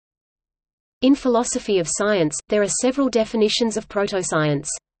In philosophy of science, there are several definitions of protoscience.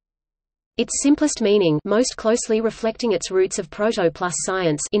 Its simplest meaning, most closely reflecting its roots of proto plus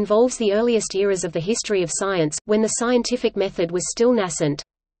science, involves the earliest eras of the history of science, when the scientific method was still nascent.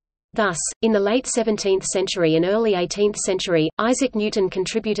 Thus, in the late 17th century and early 18th century, Isaac Newton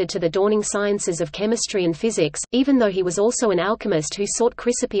contributed to the dawning sciences of chemistry and physics, even though he was also an alchemist who sought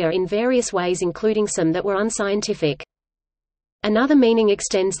chrysopoeia in various ways, including some that were unscientific. Another meaning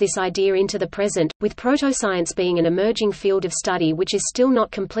extends this idea into the present, with protoscience being an emerging field of study which is still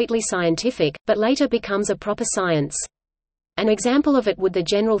not completely scientific, but later becomes a proper science. An example of it would the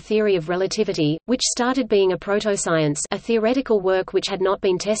general theory of relativity, which started being a protoscience, a theoretical work which had not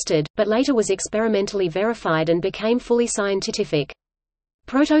been tested, but later was experimentally verified and became fully scientific.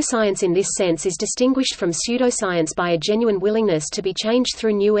 Protoscience in this sense is distinguished from pseudoscience by a genuine willingness to be changed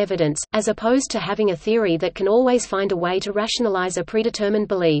through new evidence, as opposed to having a theory that can always find a way to rationalize a predetermined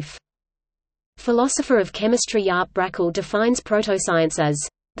belief. Philosopher of chemistry Jaap Brakel defines protoscience as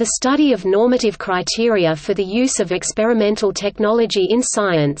the study of normative criteria for the use of experimental technology in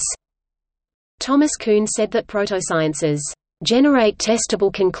science. Thomas Kuhn said that protosciences generate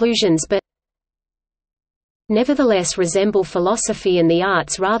testable conclusions but nevertheless resemble philosophy and the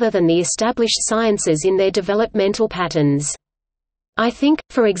arts rather than the established sciences in their developmental patterns. I think,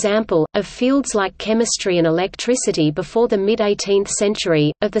 for example, of fields like chemistry and electricity before the mid-18th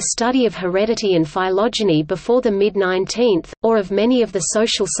century, of the study of heredity and phylogeny before the mid-19th, or of many of the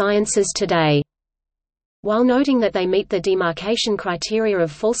social sciences today. While noting that they meet the demarcation criteria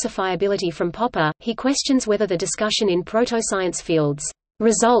of falsifiability from Popper, he questions whether the discussion in protoscience fields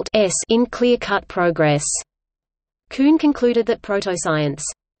result in clear-cut progress. Kuhn concluded that protoscience,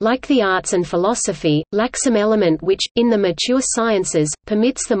 like the arts and philosophy, lacks some element which, in the mature sciences,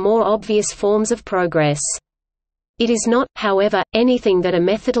 permits the more obvious forms of progress. It is not, however, anything that a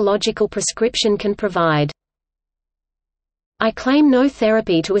methodological prescription can provide. I claim no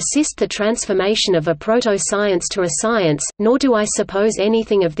therapy to assist the transformation of a proto-science to a science, nor do I suppose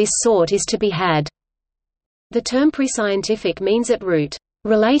anything of this sort is to be had. The term pre-scientific means at root,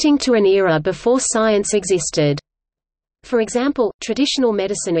 relating to an era before science existed. For example, traditional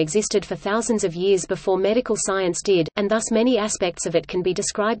medicine existed for thousands of years before medical science did, and thus many aspects of it can be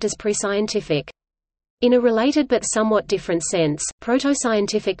described as pre-scientific. In a related but somewhat different sense,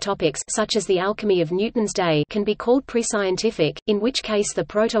 proto-scientific topics such as the alchemy of Newton's day can be called pre-scientific, in which case the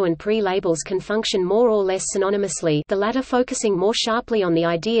proto and pre-labels can function more or less synonymously, the latter focusing more sharply on the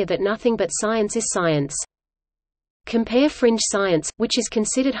idea that nothing but science is science. Compare fringe science, which is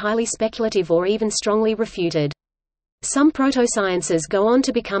considered highly speculative or even strongly refuted. Some proto-sciences go on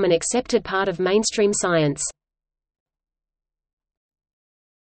to become an accepted part of mainstream science.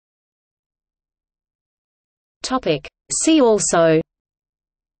 See also: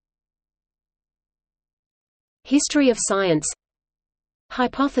 History of science,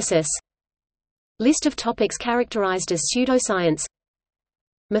 Hypothesis, List of topics characterized as pseudoscience,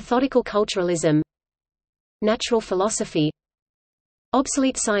 Methodical culturalism, Natural philosophy,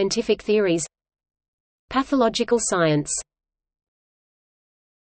 Obsolete scientific theories, Pathological science.